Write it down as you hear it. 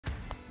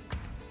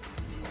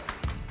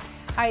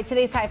All right,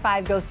 today's high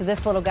five goes to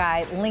this little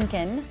guy,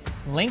 Lincoln.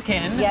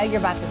 Lincoln? Yeah,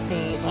 you're about to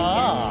see Lincoln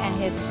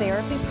and his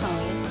therapy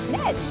pony,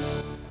 Ned.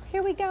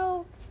 Here we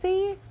go.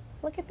 See?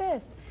 Look at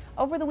this.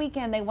 Over the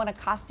weekend, they won a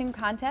costume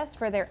contest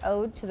for their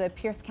ode to the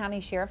Pierce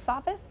County Sheriff's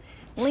Office.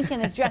 Lincoln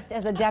is dressed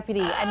as a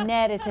deputy, and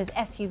Ned is his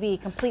SUV,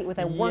 complete with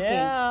a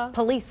working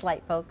police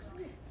light, folks.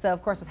 So,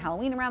 of course, with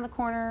Halloween around the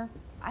corner,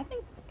 I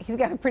think he's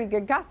got a pretty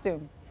good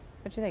costume.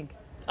 What do you think?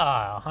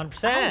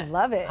 100%. I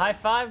love it. High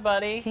five,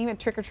 buddy. Can you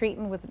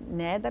trick-or-treating with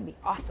Ned? That'd be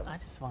awesome. I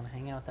just want to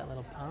hang out with that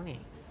little pony.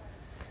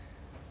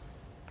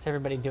 Is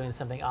everybody doing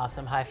something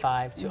awesome? High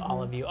five to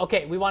all of you.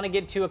 Okay, we want to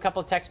get to a couple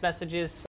of text messages.